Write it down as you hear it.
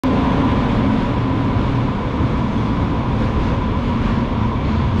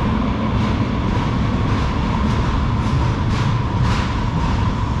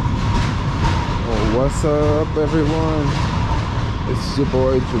What's up, everyone? It's your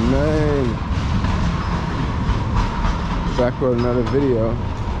boy Jermaine, back with another video.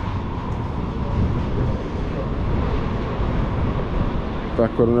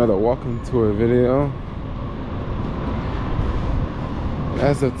 Back with another walking tour video.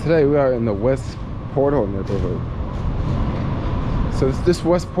 As of today, we are in the West Portal neighborhood. So it's this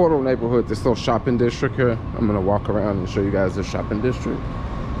West Portal neighborhood, this little shopping district here. I'm gonna walk around and show you guys the shopping district.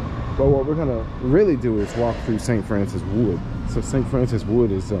 But what we're gonna really do is walk through St. Francis Wood. So St. Francis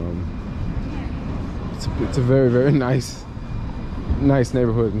Wood is it's a very, very nice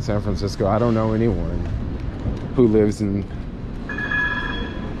neighborhood in San Francisco. I don't know anyone who lives in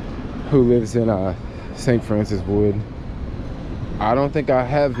St. Francis Wood. I don't think I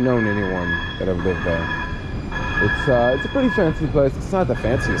have known anyone that have lived there. It's a pretty fancy place. It's not the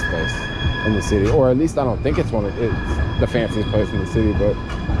fanciest place in the city, or at least I don't think it's the fanciest place in the city, but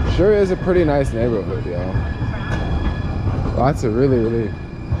sure is a pretty nice neighborhood, y'all. Lots of really, really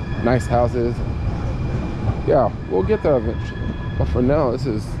nice houses. Yeah, we'll get there eventually. But for now, this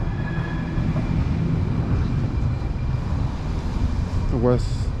is the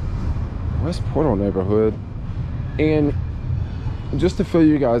West Portal neighborhood. And just to fill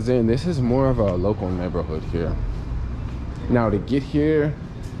you guys in, this is more of a local neighborhood here. Now to get here,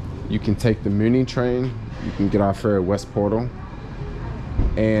 you can take the Muni train. You can get off here at West Portal.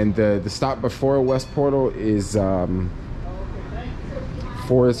 And the stop before West Portal is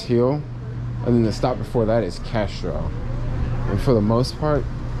Forest Hill. And then the stop before that is Castro. And for the most part,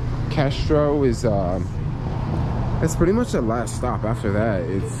 Castro is it's pretty much the last stop. After that,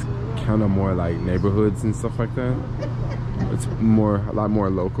 it's kind of more like neighborhoods and stuff like that. It's a lot more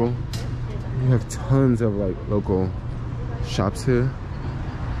local. You have tons of like local shops here,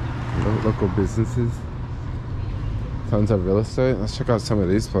 local businesses, tons of real estate. Let's check out some of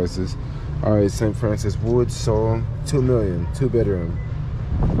these places. All right, St. Francis Wood sold $2 million, 2-bedroom.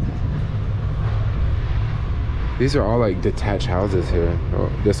 These are all like detached houses here.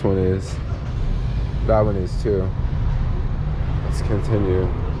 Oh, this one is. That one is too. Let's continue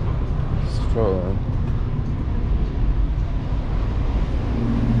strolling.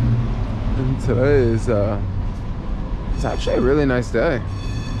 And today is it's actually a really nice day.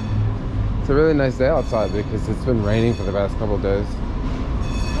 It's a really nice day outside because it's been raining for the past couple of days.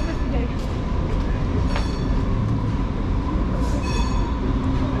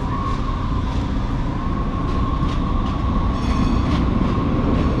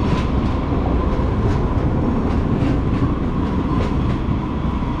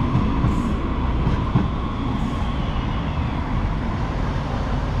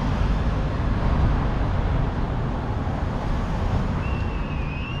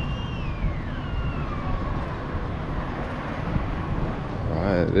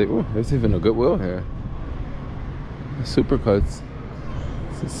 Ooh, there's even a Goodwill here. Supercuts.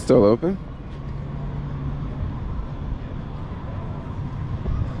 Is it still open?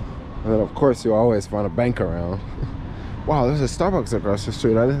 And then of course you always find a bank around. Wow, there's a Starbucks across the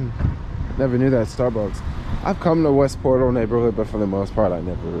street. Never knew that Starbucks. I've come to West Portal neighborhood, but for the most part I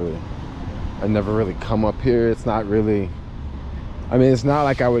never really come up here. It's not really, I mean, it's not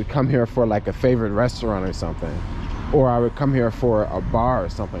like I would come here for like a favorite restaurant or something. Or I would come here for a bar or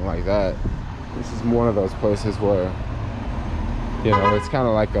something like that. This is one of those places where, you know, it's kind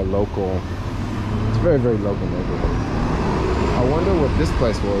of like a local, it's a very, very local neighborhood. I wonder what this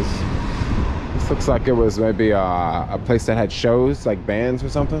place was. This looks like it was maybe a place that had shows, like bands or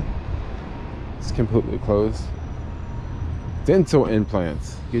something. It's completely closed. Dental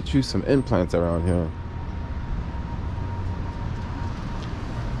implants. Get you some implants around here.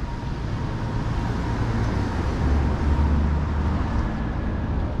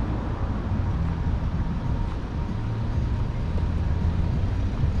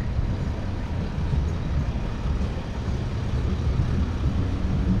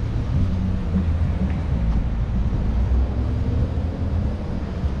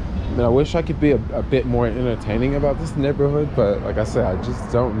 I wish I could be a bit more entertaining about this neighborhood, but like I said, I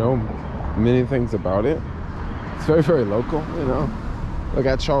just don't know many things about it. It's very, very local, you know. Look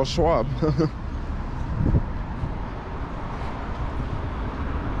at Charles Schwab.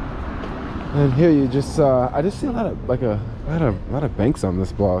 And here you just I just see a lot of banks on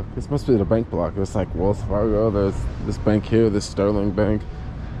this block. This must be the bank block. It's like Wells Fargo, there's this bank here, this Sterling Bank.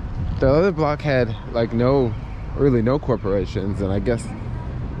 The other block had like really no corporations, and I guess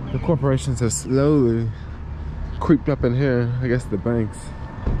the corporations have slowly creeped up in here. I guess the banks.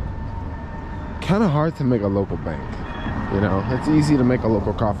 Kind of hard to make a local bank, you know. It's easy to make a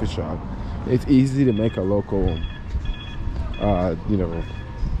local coffee shop. It's easy to make a local, you know,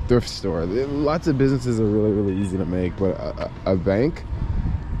 thrift store. Lots of businesses are really, really easy to make, but a bank,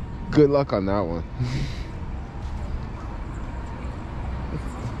 good luck on that one.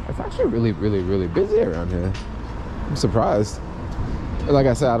 It's actually really, really, really busy around here. I'm surprised. Like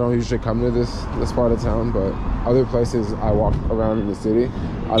I said, I don't usually come to this part of town, but other places I walk around in the city,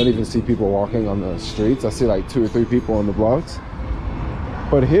 I don't even see people walking on the streets. I see like 2 or 3 people on the blocks.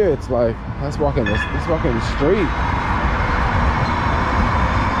 But here it's like, let's walk in the street.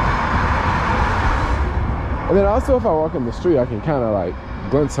 And then also if I walk in the street, I can kind of like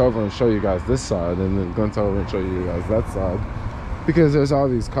glance over and show you guys this side, and then glance over and show you guys that side, because there's all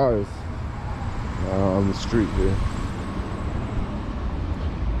these cars on the street here.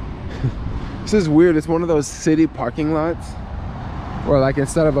 This is weird. It's one of those city parking lots where, like,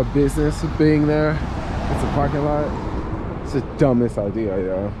 instead of a business being there, it's a parking lot. It's the dumbest idea,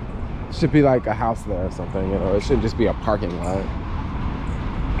 yo. It should be like a house there or something, you know. It shouldn't just be a parking lot.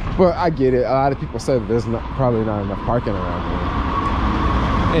 But I get it. A lot of people say that there's probably not enough parking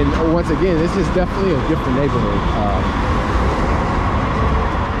around here. And once again, this is definitely a different neighborhood.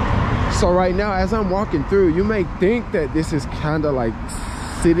 So right now, as I'm walking through, you may think that this is kind of like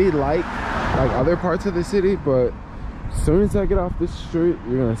city-like other parts of the city, but as soon as I get off this street,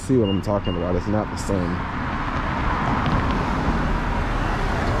 you're gonna see what I'm talking about. It's not the same.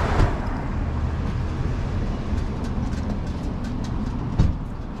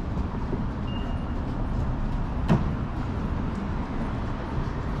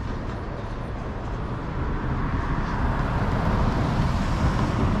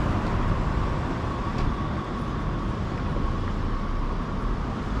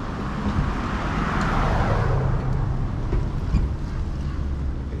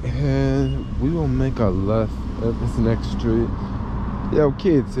 Make a left at this next street. Yo,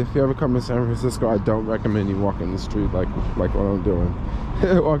 kids, if you ever come to San Francisco, I don't recommend you walking the street like what I'm doing.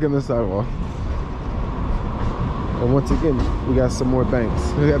 Walking the sidewalk. And once again, we got some more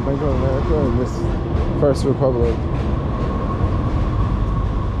banks. We got Bank of America and this First Republic.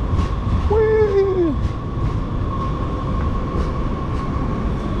 Whee!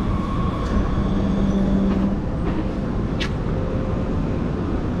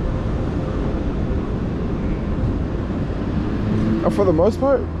 For the most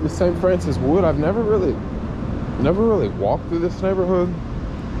part, the St. Francis Wood, I've never really walked through this neighborhood.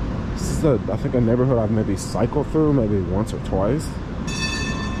 This is I think a neighborhood I've maybe cycled through maybe once or twice.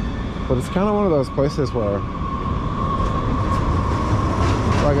 But it's kind of one of those places where,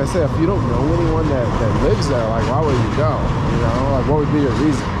 like I said, if you don't know anyone that lives there, like, why would you go? You know, like, what would be your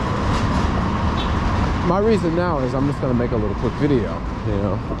reason? My reason now is I'm just gonna make a little quick video, you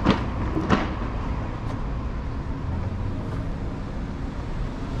know.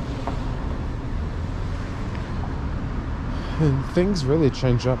 And things really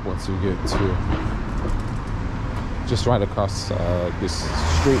change up once you get to just right across this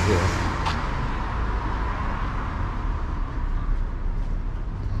street here.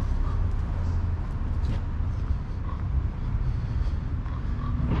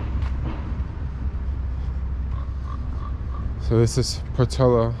 So this is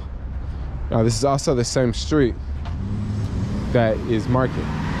Portola. Now this is also the same street that is Market.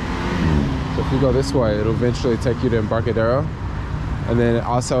 So if you go this way, it'll eventually take you to Embarcadero. And then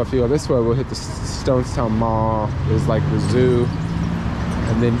also if you go this way, we'll hit the Stonestown Mall. There's like the zoo.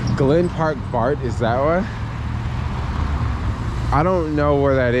 And then Glen Park BART is that way. I don't know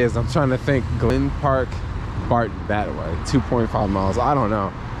where that is. I'm trying to think. Glen Park BART that way. 2.5 miles. I don't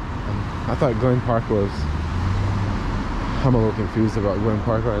know. I thought Glen Park was... I'm a little confused about Glen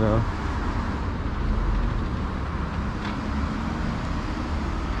Park right now.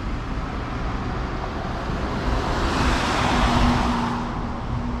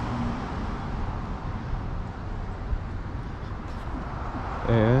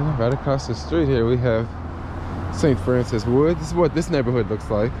 And right across the street here we have St. Francis Wood. This is what this neighborhood looks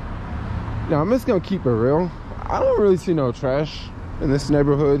like. Now I'm just gonna keep it real. I don't really see no trash in this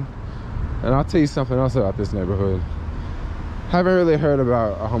neighborhood. And I'll tell you something else about this neighborhood. Haven't really heard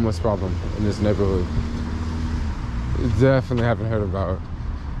about a homeless problem in this neighborhood. Definitely haven't heard about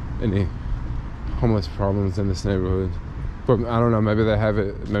any homeless problems in this neighborhood. But I don't know, maybe they have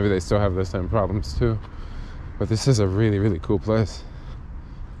it, maybe they still have the same problems too. But this is a really, really cool place.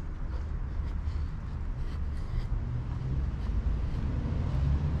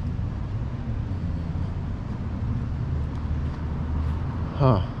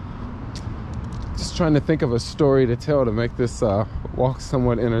 Huh. Just trying to think of a story to tell to make this walk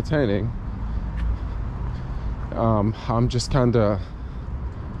somewhat entertaining. I'm just kind of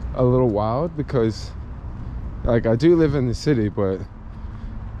a little wild because, like, I do live in the city, but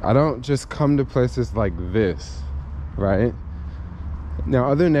I don't just come to places like this, right?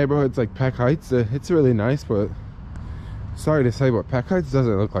 Now, other neighborhoods like Peck Heights, it's really nice, but sorry to say, but Peck Heights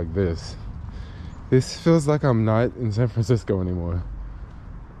doesn't look like this. This feels like I'm not in San Francisco anymore.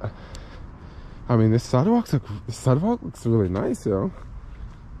 I mean, this sidewalk looks really nice, yo.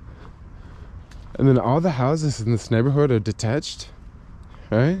 And then all the houses in this neighborhood are detached,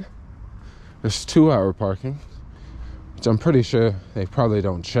 right? There's 2-hour parking, which I'm pretty sure they probably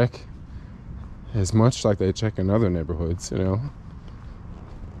don't check as much like they check in other neighborhoods, you know?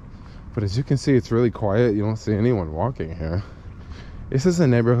 But as you can see, it's really quiet. You don't see anyone walking here. This is a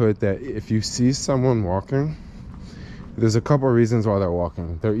neighborhood that if you see someone walking, there's a couple of reasons why they're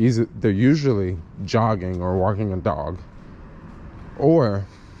walking. They're usually jogging or walking a dog. Or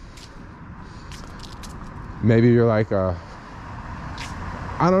maybe you're like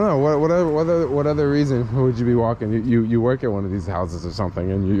I don't know, what other reason would you be walking? You work at one of these houses or something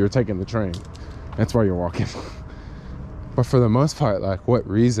and you're taking the train. That's why you're walking. But for the most part, like, what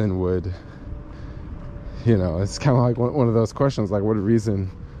reason would, you know, it's kind of like one of those questions, like, what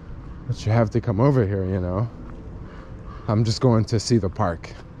reason would you have to come over here, you know? I'm just going to see the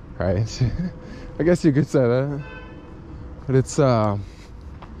park, right? I guess you could say that. But it's a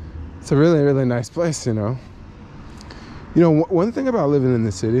really, really nice place, you know? You know, one thing about living in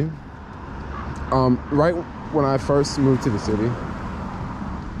the city, right when I first moved to the city,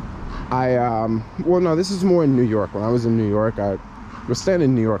 well, no, this is more in New York. When I was in New York, I was staying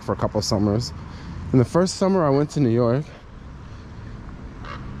in New York for a couple of summers. And the first summer I went to New York,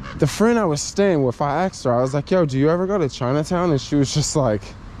 the friend I was staying with, I asked her, I was like, yo, do you ever go to Chinatown? And she was just like,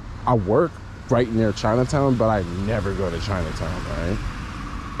 I work right near Chinatown, but I never go to Chinatown, right?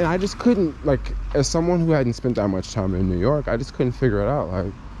 And I just couldn't, like, as someone who hadn't spent that much time in New York, I just couldn't figure it out.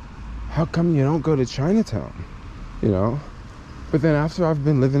 Like, how come you don't go to Chinatown, you know? But then after I've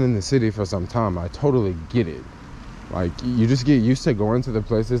been living in the city for some time, I totally get it. Like, you just get used to going to the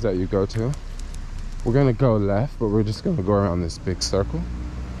places that you go to. We're gonna go left, but we're just gonna go around this big circle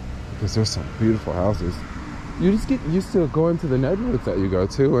because there's some beautiful houses. You just get used to going to the neighborhoods that you go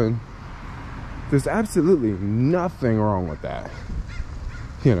to, and there's absolutely nothing wrong with that.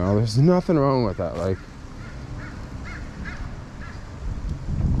 You know, there's nothing wrong with that. Like,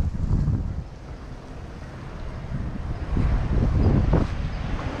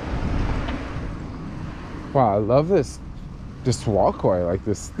 wow, I love this walkway. Like,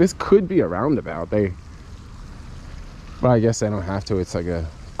 this could be a roundabout. But I guess they don't have to. It's like a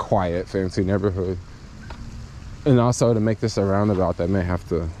quiet, fancy neighborhood. And also, to make this a roundabout, they may have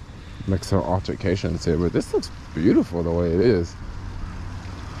to make some altercations here. But this looks beautiful the way it is.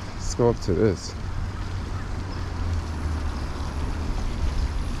 Let's go up to this.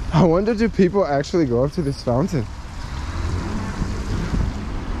 I wonder, do people actually go up to this fountain?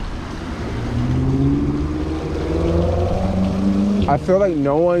 I feel like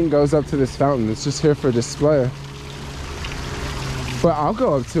no one goes up to this fountain. It's just here for display. But I'll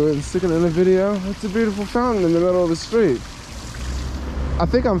go up to it and stick it in a video. It's a beautiful fountain in the middle of the street. I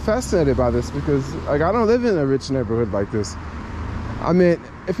think I'm fascinated by this because, like, I don't live in a rich neighborhood like this. I mean,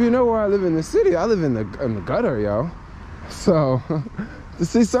 if you know where I live in the city, I live in the gutter, yo. So to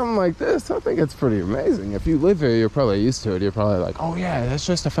see something like this, I think it's pretty amazing. If you live here, you're probably used to it. You're probably like, oh yeah, that's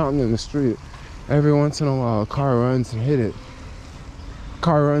just a fountain in the street. Every once in a while, a car runs and hit it.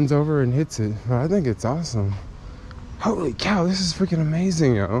 Car runs over and hits it. But I think it's awesome. Holy cow, this is freaking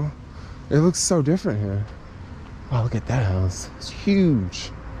amazing, yo. It looks so different here. Wow, look at that house. It's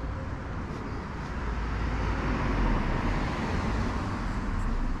huge.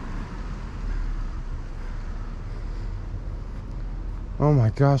 Oh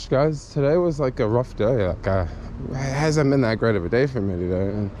my gosh, guys, today was like a rough day. Like, it hasn't been that great of a day for me today.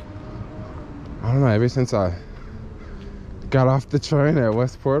 And I don't know, ever since I got off the train at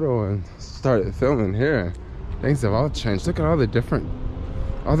West Portal and started filming here, things have all changed. Look at all the different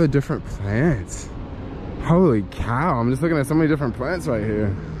plants. Holy cow, I'm just looking at so many different plants right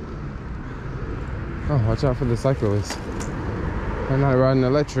here. Oh, watch out for the cyclists. They're not riding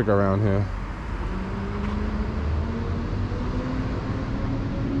electric around here.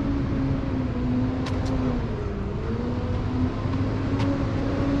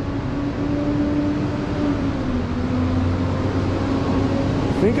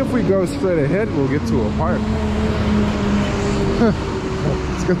 I think if we go straight ahead, we'll get to a park.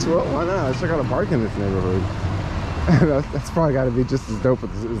 Let's go to it. Why not? Let's check out a park in this neighborhood. That's probably got to be just as dope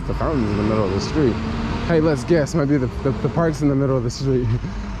as the fountains in the middle of the street. Hey, let's guess. Maybe the park's in the middle of the street. Look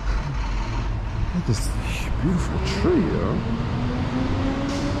at this beautiful tree, yo.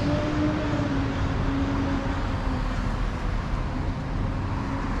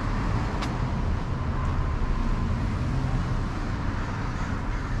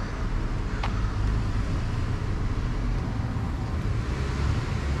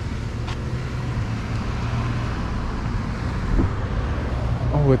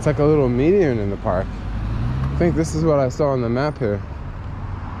 Oh, it's like a little median in the park. I think this is what I saw on the map here.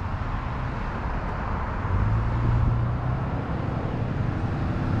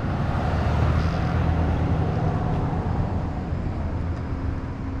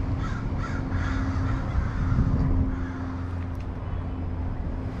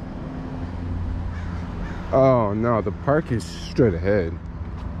 Oh no, the park is straight ahead.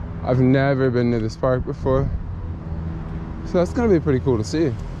 I've never been to this park before, so that's gonna be pretty cool to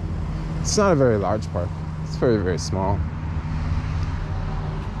see. It's not a very large park. It's very, very small.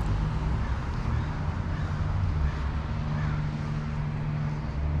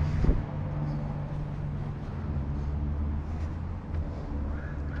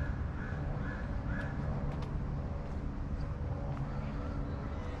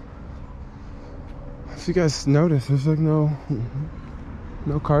 If you guys notice, there's like no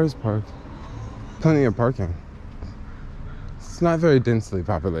cars parked. Plenty of parking. It's not very densely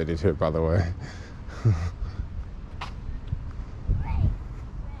populated here, by the way.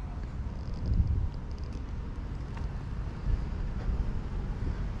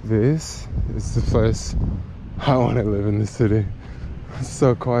 This is the place I want to live in the city. It's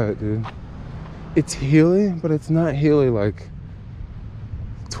so quiet, dude. It's hilly, but it's not hilly like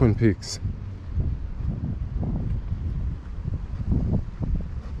Twin Peaks.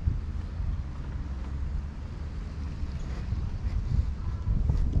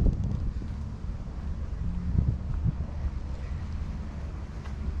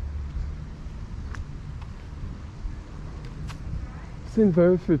 I've seen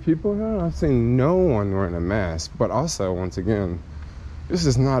very few people here. I've seen no one wearing a mask, but also, once again, this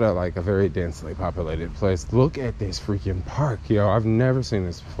is not a very densely populated place. Look at this freaking park, yo. I've never seen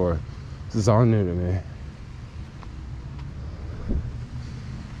this before. This is all new to me.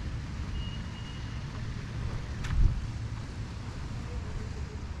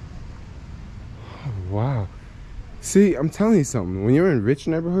 Oh, wow. See, I'm telling you something. When you're in rich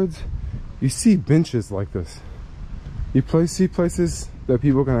neighborhoods, you see benches like this. You see places that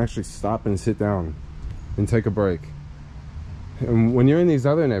people can actually stop and sit down and take a break. And when you're in these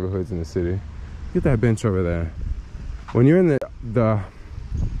other neighborhoods in the city, get that bench over there. When you're in the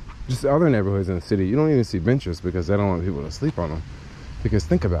just other neighborhoods in the city, you don't even see benches because they don't want people to sleep on them. Because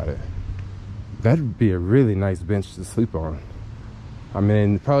think about it, that'd be a really nice bench to sleep on. I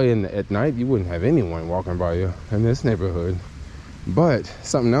mean, probably at night you wouldn't have anyone walking by you in this neighborhood. But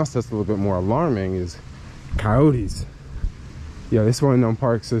something else that's a little bit more alarming is coyotes. Yeah, this one of them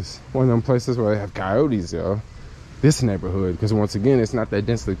parks is one of them places where they have coyotes, yo. This neighborhood, because once again, it's not that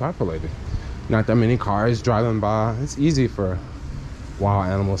densely populated. Not that many cars driving by. It's easy for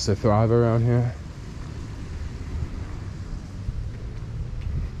wild animals to thrive around here.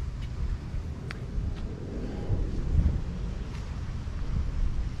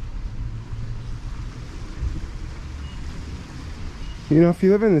 You know, if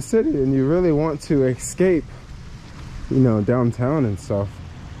you live in the city and you really want to escape, you know, downtown and stuff,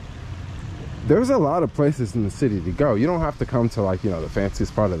 there's a lot of places in the city to go. You don't have to come to, like, you know, the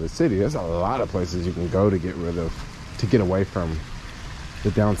fanciest part of the city. There's a lot of places you can go to get away from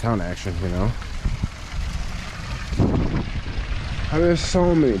the downtown action, you know. I mean, there's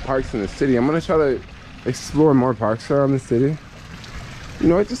so many parks in the city. I'm gonna try to explore more parks around the city. You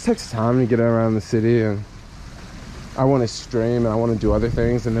know, it just takes time to get around the city, and I want to stream and I want to do other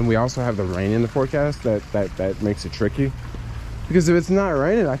things. And then we also have the rain in the forecast that makes it tricky, because if it's not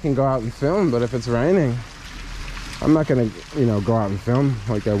raining I can go out and film, but if it's raining I'm not gonna, you know, go out and film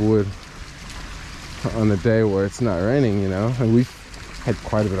like I would on the day where it's not raining, you know. And we've had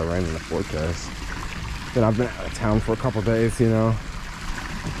quite a bit of rain in the forecast, and I've been out of town for a couple days, you know.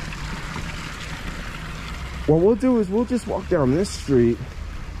 What we'll do is we'll just walk down this street,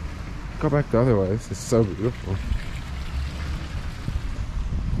 go back the other way. This is so beautiful.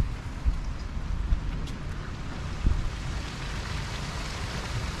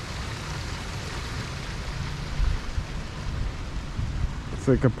 It's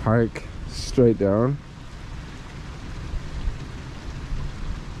like a park straight down.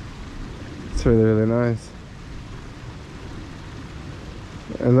 It's really, really nice.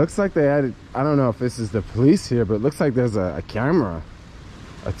 It looks like they added, I don't know if this is the police here, but it looks like there's a camera,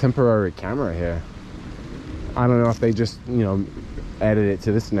 a temporary camera here. I don't know if they just, you know, added it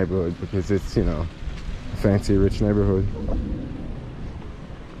to this neighborhood because it's, you know, a fancy, rich neighborhood.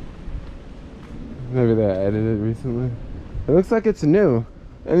 Maybe they added it recently. It looks like it's new.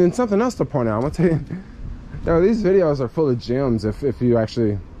 And then something else to point out, I'm gonna tell you, know, these videos are full of gems if you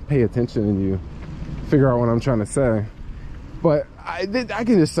actually pay attention and you figure out what I'm trying to say. But I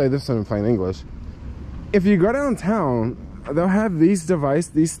can just say this in plain English. If you go downtown, they'll have these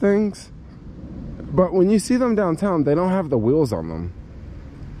things, but when you see them downtown, they don't have the wheels on them.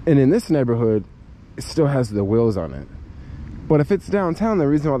 And in this neighborhood, it still has the wheels on it. But if it's downtown, the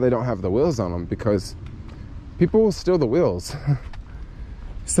reason why they don't have the wheels on them, because people will steal the wheels.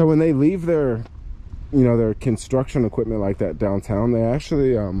 So when they leave their, you know, their construction equipment like that downtown, they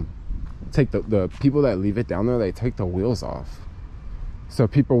actually take the people that leave it down there, they take the wheels off. So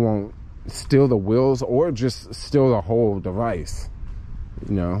people won't steal the wheels or just steal the whole device,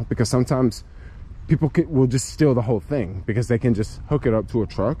 you know, because sometimes people will just steal the whole thing because they can just hook it up to a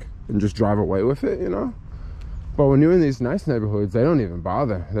truck and just drive away with it, you know. But when you're in these nice neighborhoods, they don't even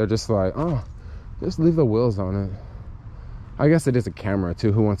bother. They're just like, oh, just leave the wheels on it. I guess it is a camera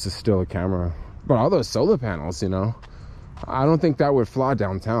too. Who wants to steal a camera? But all those solar panels, you know, I don't think that would fly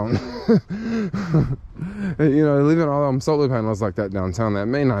downtown. You know, leaving all them solar panels like that downtown, that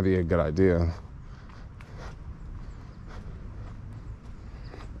may not be a good idea.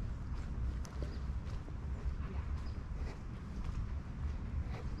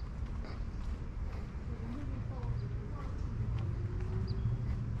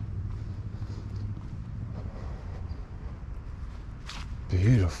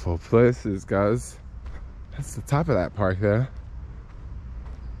 Beautiful places, guys. That's the top of that park there.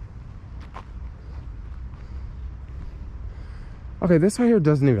 Okay, this right here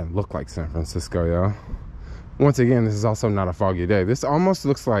doesn't even look like San Francisco, y'all. Once again, this is also not a foggy day. This almost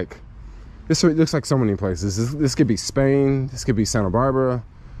looks like, this looks like so many places. This could be Spain, this could be Santa Barbara,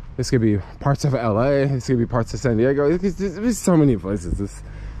 this could be parts of LA, this could be parts of San Diego. There's so many places.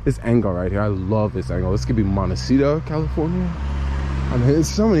 This angle right here, I love this angle. This could be Montecito, California. I mean, there's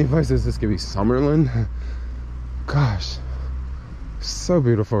so many places. This could be Summerlin. Gosh, so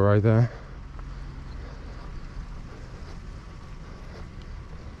beautiful right there.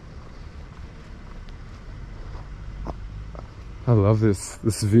 I love this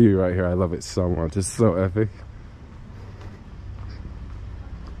view right here. I love it so much. It's so epic.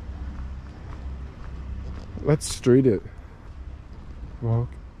 Let's street it.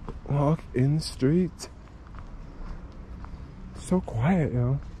 Walk in the street. So quiet,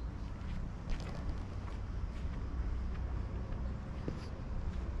 yo.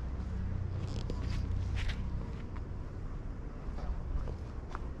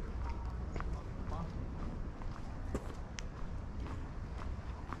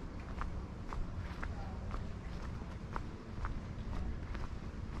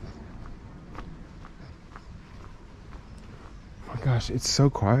 Gosh, it's so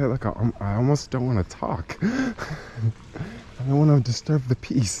quiet. Like I almost don't want to talk. I don't want to disturb the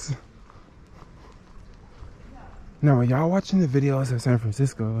peace. Now, y'all watching the videos of San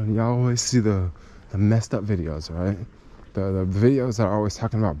Francisco, and y'all always see the messed up videos, right? The videos that are always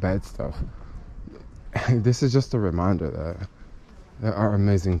talking about bad stuff. This is just a reminder that there are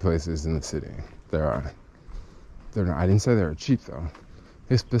amazing places in the city. There are. They're not, I didn't say they were cheap though.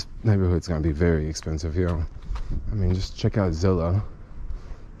 This neighborhood's gonna be very expensive, yo. I mean, just check out Zillow.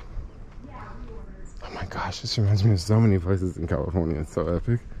 Oh my gosh, this reminds me of so many places in California. It's so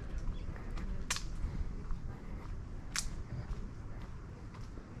epic.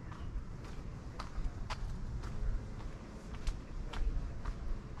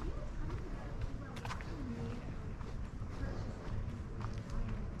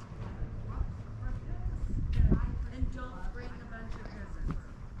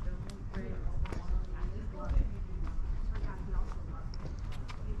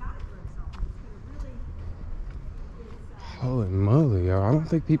 Holy moly, yo. I don't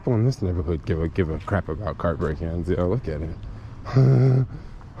think people in this neighborhood give a crap about car break-ins. Yo, look at it.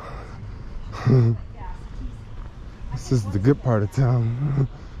 This is the good part of town.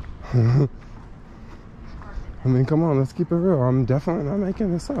 I mean, come on, let's keep it real. I'm definitely not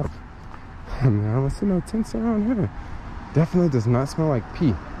making this up. I mean, I don't see no tents around here. Definitely does not smell like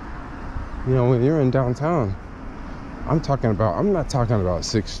pee. You know, when you're in downtown, I'm not talking about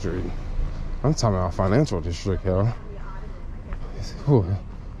 6th Street. I'm talking about Financial District, yo. Ooh,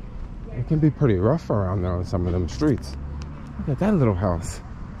 it can be pretty rough around there on some of them streets. Look at that little house.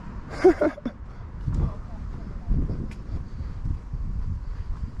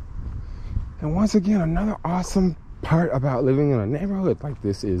 And once again, another awesome part about living in a neighborhood like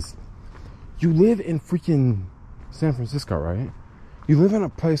this is you live in freaking San Francisco, right? You live in a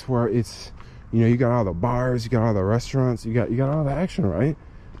place where it's, you know, you got all the bars, you got all the restaurants, you got all the action, right?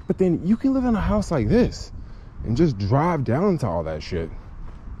 But then you can live in a house like this and just drive down to all that shit,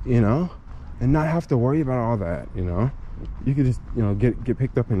 you know, and not have to worry about all that, you know. You could just, you know, get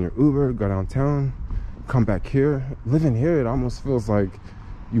picked up in your Uber, go downtown, come back here. Living here, it almost feels like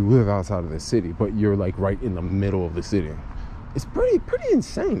you live outside of the city, but you're like right in the middle of the city. it's pretty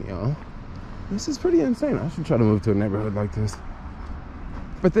insane, yo. This is pretty insane. I should try to move to a neighborhood like this.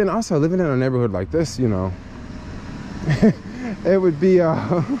 But then also living in a neighborhood like this, you know, it would be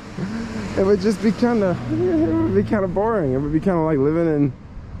it would just be kind of boring. It would be kind of like living in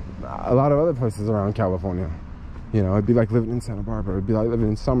a lot of other places around California. You know, it'd be like living in Santa Barbara. It'd be like living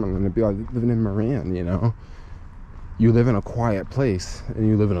in Summerlin. It'd be like living in Marin, you know. You live in a quiet place and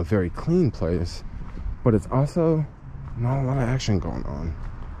you live in a very clean place, but it's also not a lot of action going on.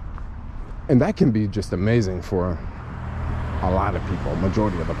 And that can be just amazing for a lot of people,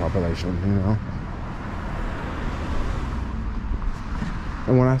 majority of the population, you know.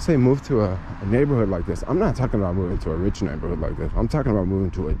 And when I say move to a neighborhood like this, I'm not talking about moving to a rich neighborhood like this. I'm talking about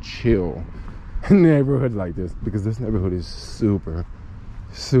moving to a chill neighborhood like this, because this neighborhood is super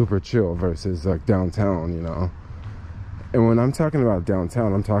chill versus like downtown, you know. And when I'm talking about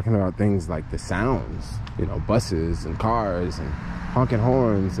downtown, I'm talking about things like the sounds, you know, buses and cars and honking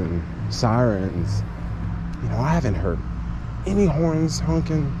horns and sirens. You know, I haven't heard any horns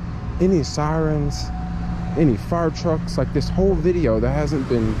honking, any sirens, any fire trucks. Like this whole video, there hasn't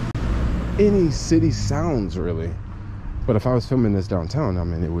been any city sounds really. But if I was filming this downtown, I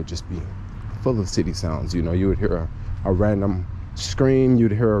mean, it would just be full of city sounds. You know, you would hear a random scream,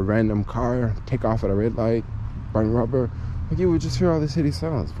 you'd hear a random car take off at a red light, burn rubber. Like you would just hear all the city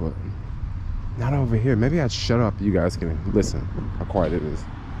sounds, but not over here. Maybe I'd shut up, you guys can listen how quiet it is.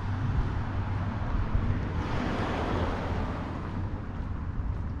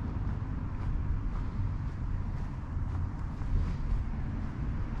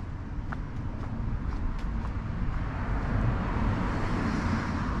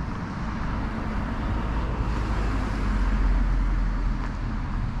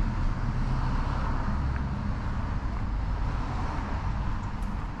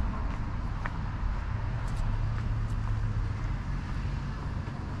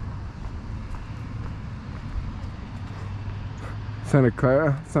 Santa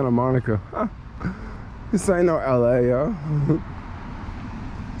Clara, Santa Monica. Huh. This ain't no LA, yo.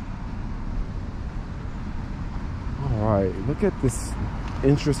 Alright, look at this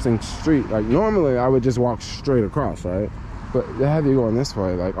interesting street. Like normally I would just walk straight across, right? But they have you going this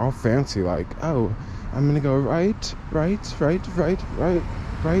way, like all fancy, like, oh, I'm gonna go right,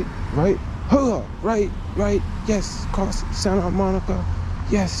 huh, right, yes, cross Santa Monica,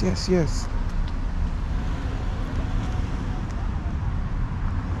 yes.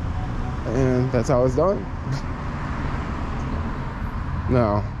 And that's how it's done.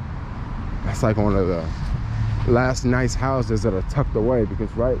 No, that's like one of the last nice houses that are tucked away, because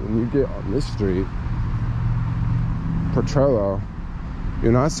right when you get on this street, Portrello,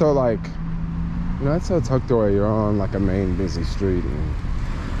 you're not so tucked away. You're on like a main busy street, and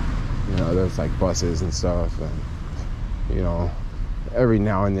you know there's like buses and stuff, and you know every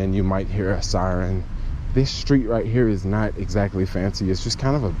now and then you might hear a siren. This street right here is not exactly fancy. It's just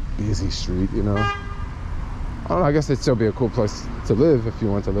kind of a busy street, you know. I don't know, I guess it'd still be a cool place to live if you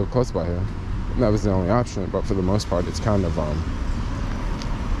want to live close by here. And that was the only option, but for the most part, it's kind of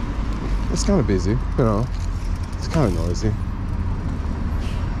busy, you know. It's kind of noisy.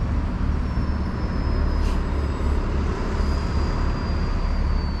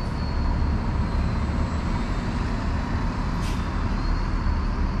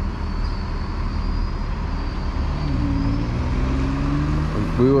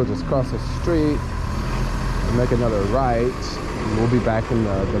 We will just cross the street and make another right, and we'll be back in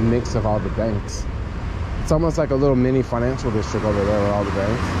the mix of all the banks. It's almost like a little mini financial district over there with all the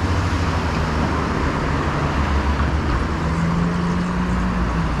banks.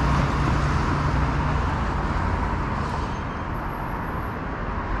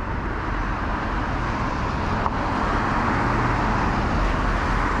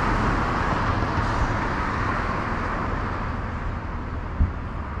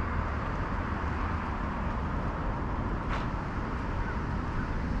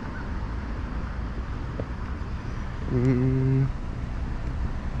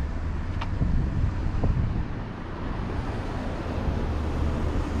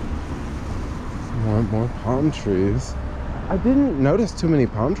 More palm trees. I didn't notice too many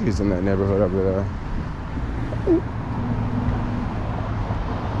palm trees in that neighborhood over there.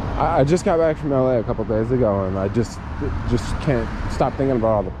 I just got back from LA a couple days ago, and I just can't stop thinking about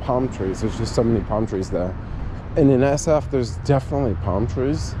all the palm trees. There's just so many palm trees there. And in SF, there's definitely palm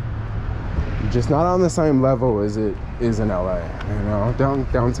trees, just not on the same level as it is in LA. You know,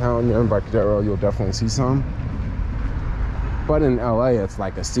 downtown near Embarcadero, you'll definitely see some. But in LA, it's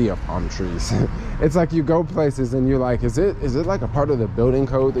like a sea of palm trees. It's like you go places and you're like, is it like a part of the building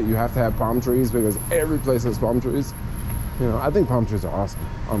code that you have to have palm trees because every place has palm trees? You know, I think palm trees are awesome.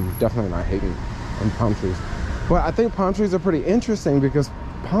 I'm definitely not hating on palm trees. But I think palm trees are pretty interesting because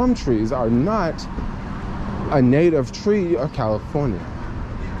palm trees are not a native tree of California.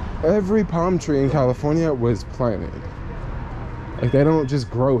 Every palm tree in California was planted. Like, they don't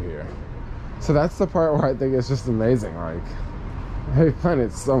just grow here. So that's the part where I think it's just amazing. Like, they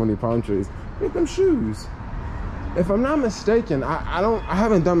planted so many palm trees. Look at them shoes. If I'm not mistaken, I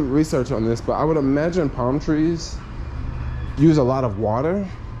haven't done research on this, but I would imagine palm trees use a lot of water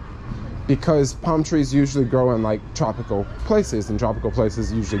because palm trees usually grow in like tropical places, and tropical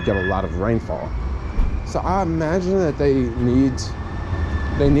places usually get a lot of rainfall. So I imagine that they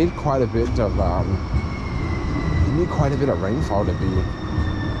need quite a bit of rainfall to be,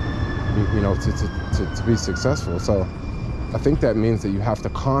 you know, to be successful. So I think that means that you have to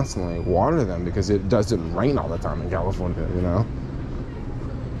constantly water them because it doesn't rain all the time in California, you know.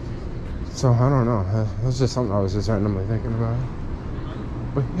 So I don't know. That's just something I was just randomly thinking about.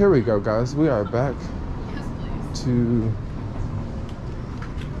 But here we go, guys. We are back to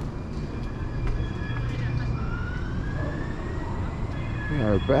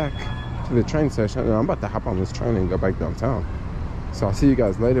the train station. I'm about to hop on this train and go back downtown. So I'll see you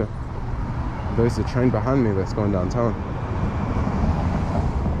guys later. There's a train behind me that's going downtown.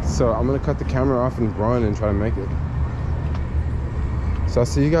 So I'm gonna cut the camera off and run and try to make it. So I'll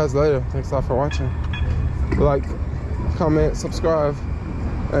see you guys later. Thanks a lot for watching. Like, comment, subscribe,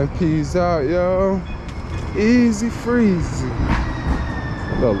 and peace out, yo. Easy freezy.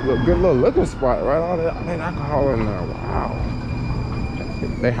 Good little liquor spot right on there. I mean, alcohol in there. Wow.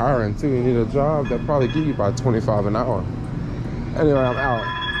 They hiring too. You need a job. They'll probably give you about $25 an hour. Anyway, I'm out.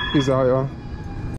 Peace out, y'all.